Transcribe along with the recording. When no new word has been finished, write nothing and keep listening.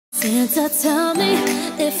Santa, tell me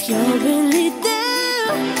if you're really there.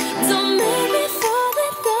 Don't make me fall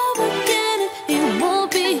in love again. It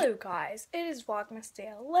won't be. Hello guys, it is Vlogmas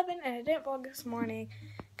Day 11 and I didn't vlog this morning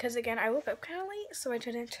because again I woke up kind of late, so I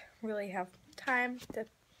didn't really have time to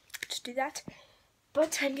do that.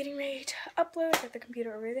 But I'm getting ready to upload at the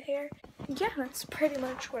computer over there. Yeah, that's pretty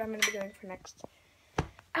much what I'm going to be doing for next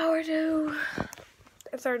hour to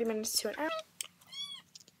 30 minutes to an hour.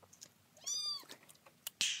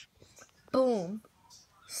 Boom.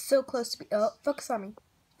 So close to be. Oh, focus on me.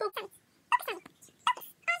 Focus.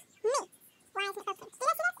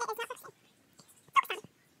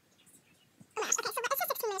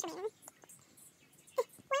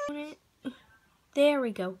 There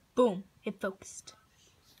we go. Boom. It focused.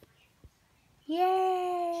 Yay!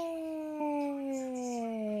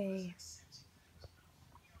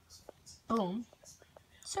 Boom.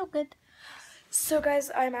 So good. So guys,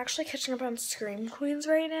 I'm actually catching up on Scream Queens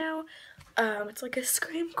right now. It's like a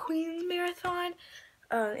Scream Queens marathon.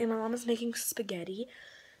 And my mom is making spaghetti.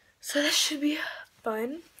 So that should be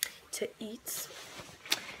fun to eat.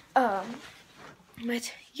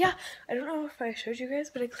 But yeah, I don't know if I showed you guys,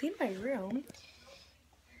 but I cleaned my room.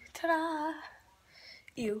 Ta-da!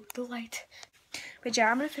 Ew, the light. But yeah,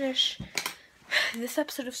 I'm gonna finish this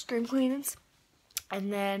episode of Scream Queens,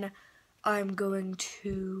 and then I'm going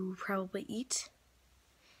to probably eat.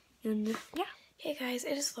 And yeah. Hey guys,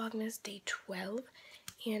 it is Vlogmas Day 12,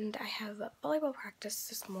 and I have volleyball practice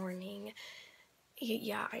this morning.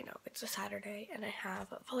 Yeah, I know, it's a Saturday, and I have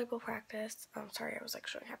volleyball practice. I'm sorry, I was like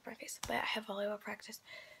showing half my face, but I have volleyball practice,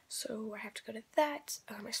 so I have to go to that.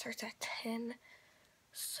 It starts at 10,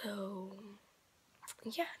 so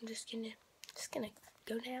yeah, I'm just gonna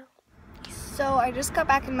go now. So I just got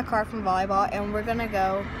back in the car from volleyball, and we're gonna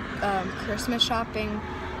go Christmas shopping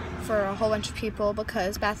for a whole bunch of people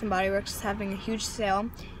because Bath & Body Works is having a huge sale,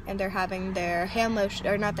 and they're having their hand lotion,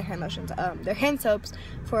 or not their hand lotions, their hand soaps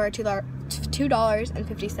for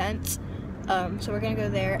 $2.50. So we're gonna go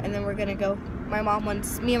there, and then we're gonna go. My mom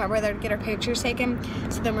wants me and my brother to get our pictures taken,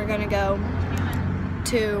 so then we're gonna go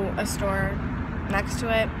to a store next to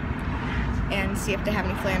it and see if they have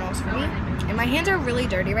any flannels for me. And my hands are really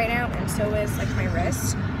dirty right now, and so is like my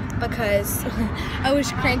wrist, because I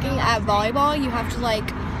was cranking at volleyball. You have to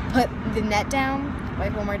like put the net down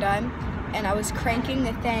like when we're done, and I was cranking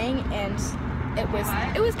the thing, and it was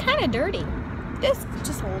kind of dirty. Just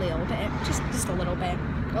a little bit, just a little bit.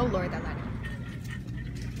 Oh Lord, that light.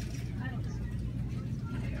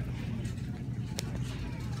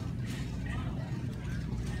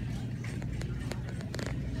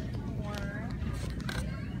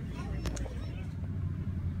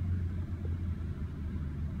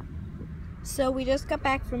 So we just got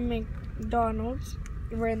back from McDonald's.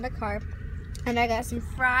 We're in the car, and I got some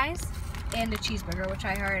fries and a cheeseburger, which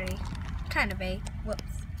I already kind of ate. Whoops.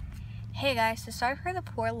 Hey guys, so sorry for the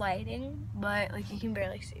poor lighting, but like you can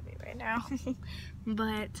barely see me right now.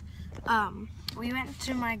 But we went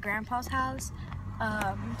to my grandpa's house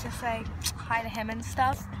to say hi to him and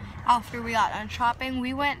stuff. After we got done shopping,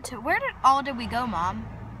 we went to, where did we go, Mom?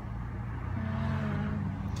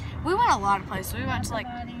 We went a lot of places. We went to like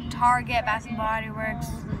Target, Bath & Body Works.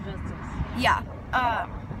 Yeah.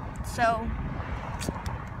 So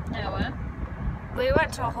we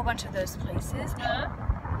went to a whole bunch of those places.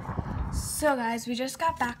 So guys, we just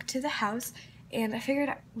got back to the house, and I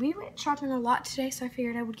figured we went shopping a lot today, so I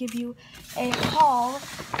figured I would give you a haul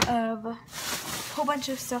of a whole bunch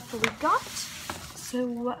of stuff that we got.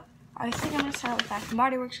 So I think I'm gonna start with Bath &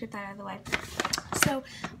 Body Works, get that out of the way. So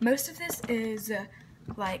most of this is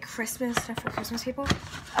like Christmas stuff for Christmas people.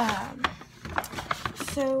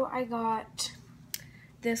 So I got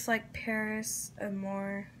this like Paris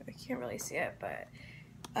Amour, I can't really see it, but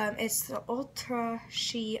it's the Ultra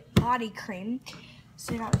Sheet Body Cream.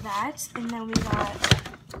 So we got that, and then we got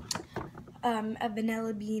a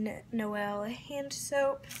Vanilla Bean Noel hand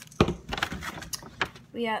soap.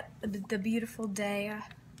 We got the Beautiful Day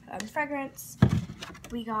fragrance.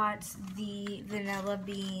 We got the Vanilla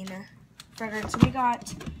Bean fragrance. We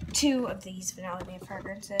got 2 of these Vanilla Bean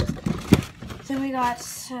fragrances. Then we got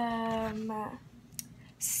some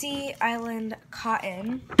Sea Island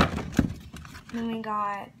Cotton. Then we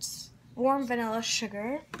got Warm Vanilla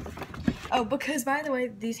Sugar. Oh, because by the way,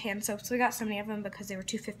 these hand soaps, we got so many of them because they were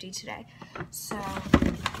 $2.50 today. So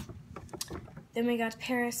then we got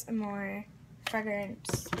Paris Amour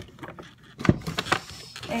fragrance,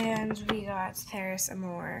 and we got Paris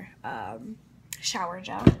Amour shower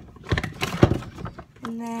gel.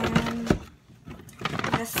 And then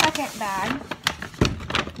the second bag,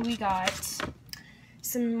 we got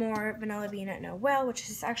some more vanilla bean at Noel, which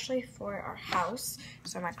is actually for our house,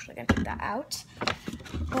 so I'm actually gonna take that out.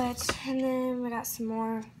 And then we got some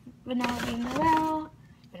more vanilla bean Noel,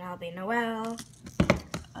 vanilla bean Noel,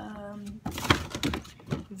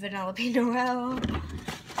 vanilla bean Noel.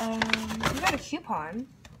 We got a coupon,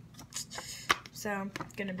 so I'm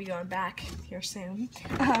gonna be going back here soon.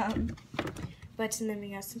 And then we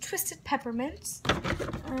got some twisted peppermints.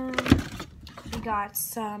 We got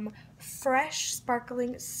some fresh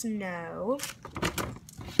sparkling snow.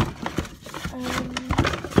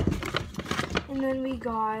 And then we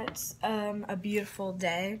got a beautiful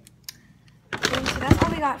day. And so that's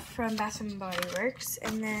all we got from Bath & Body Works.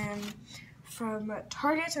 And then from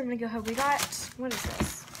Target, I'm gonna go ahead. We got, what is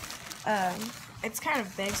this? It's kind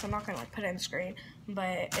of big, so I'm not gonna like put it on the screen.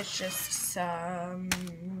 But it's just some,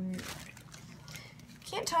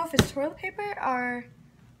 can't tell if it's toilet paper or,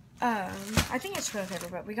 I think it's toilet paper,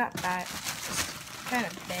 but we got that. It's kind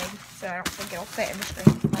of big, so I don't think it'll fit in the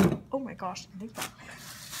screen. But, oh my gosh, I think that.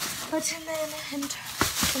 And then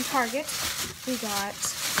from Target, we got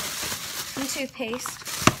some toothpaste.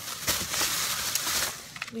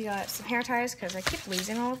 We got some hair ties, because I keep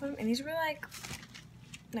losing all of them. And these were like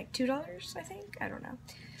 $2, I think. I don't know.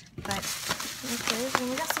 But, okay. And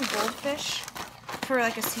we got some goldfish for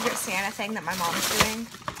like a Secret Santa thing that my mom's doing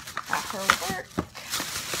at her work.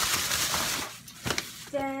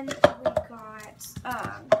 Then we got,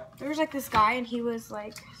 there was like this guy, and he was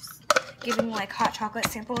like giving like hot chocolate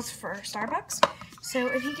samples for Starbucks. So,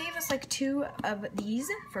 and he gave us like 2 of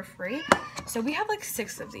these for free. So we have like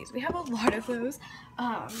 6 of these. We have a lot of those.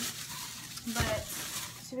 So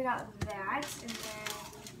we got that, and then,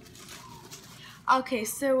 okay,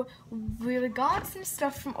 so we got some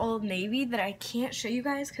stuff from Old Navy that I can't show you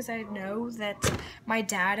guys because I know that my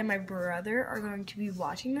dad and my brother are going to be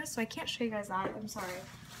watching this, so I can't show you guys that. I'm sorry,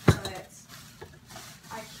 but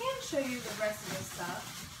I can show you the rest of this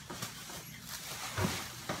stuff.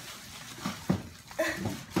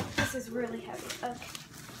 This is really heavy. Okay.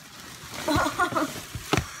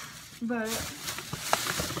 But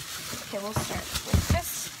okay, we'll start with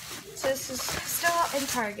this. So this is still in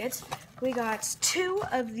Target. We got 2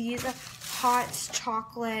 of these hot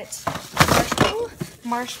chocolate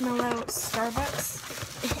marshmallow Starbucks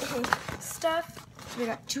stuff. So we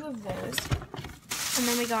got 2 of those. And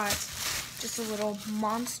then we got just a little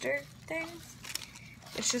monster thing.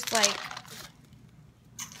 It's just like,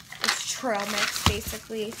 it's trail mix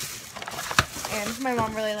basically. And my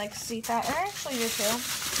mom really likes to eat that, and I actually do too.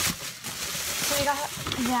 So we got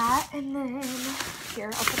that, and then, here,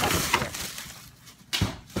 I'll put that here.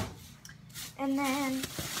 And then,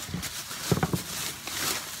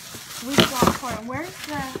 we got, hold on, where's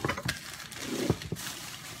the,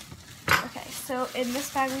 okay, so in this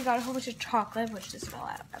bag we got a whole bunch of chocolate, which just fell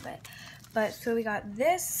out of it. But, so we got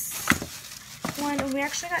this one, and we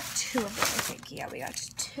actually got 2 of them, I think. Yeah, we got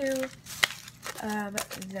 2 of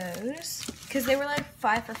those, because they were like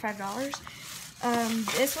 5 for $5.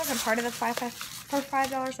 This wasn't part of the 5 for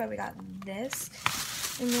 $5, but we got this.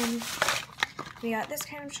 And then we got this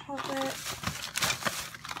kind of chocolate,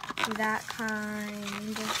 that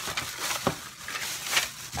kind,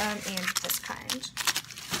 and this kind.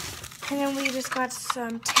 And then we just got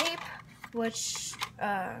some tape, which,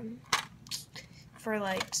 for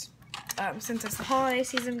like, since it's the holiday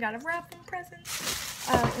season, we got to wrap them presents.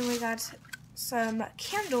 And we got some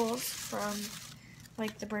candles from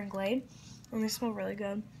like the Brand Glade, and they smell really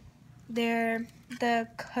good. They're the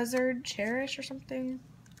Custard Cherish or something,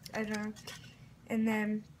 I don't know. And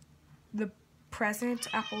then the Present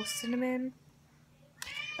Apple Cinnamon.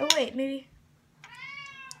 Oh wait, maybe,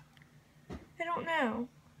 I don't know.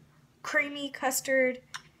 Creamy Custard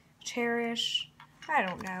Cherish. I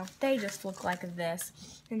don't know. They just look like this,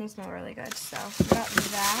 and they smell really good. So we got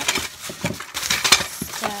that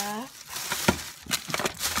stuff.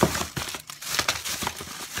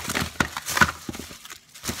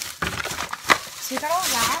 So we got all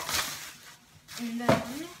that, and then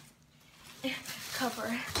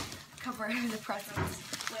cover the presents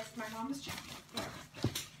with my mom's jacket.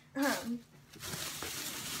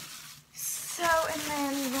 So, and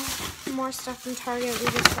then more stuff from Target. We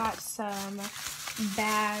just got some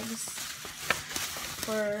bags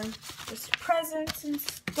for just presents and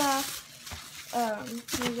stuff.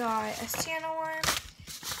 We got a Santa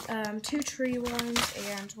one, 2 tree ones,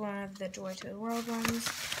 and one of the Joy to the World ones.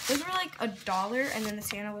 Those were like $1, and then the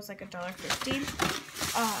Santa was like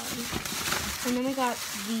 $1.50. And then we got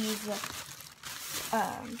these,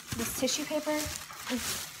 this tissue paper.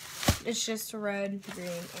 It's just red, green,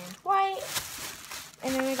 and white.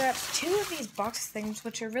 And then we got 2 of these box things,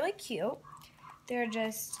 which are really cute. they're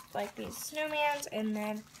just like these snowmans, and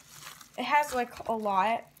then it has like a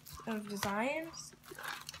lot of designs,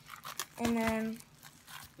 and then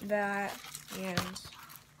that and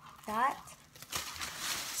that.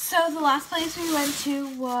 So the last place we went to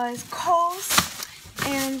was Kohl's,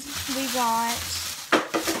 and we got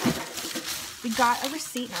a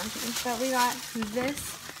receipt, no, I'm kidding, but we got this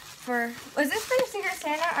for, was this for your Secret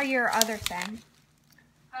Santa or your other thing?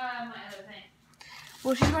 My other thing.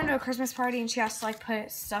 Well, she's going to a Christmas party and she has to like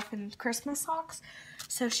put stuff in Christmas socks.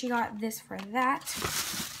 So she got this for that.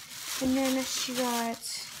 And then she got,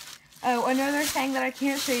 oh, another thing that I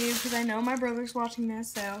can't show you because I know my brother's watching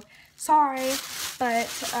this, so sorry. But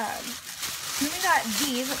then we got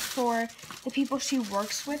these for the people she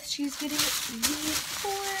works with. She's getting these for.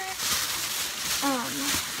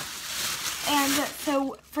 And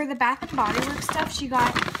so for the Bath and Body Works stuff, she got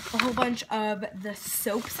a whole bunch of the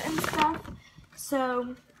soaps and stuff.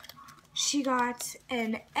 So she got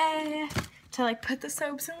an A to like put the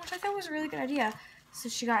soaps in, which I thought was a really good idea. So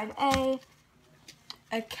she got an A,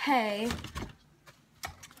 a K,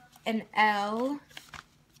 an L.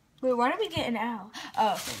 Wait, why did we get an L?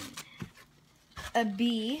 Oh, a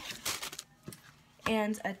B,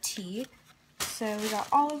 and a T. So we got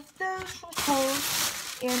all of those from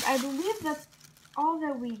Kohl's, and I believe that's all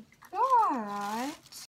that we got.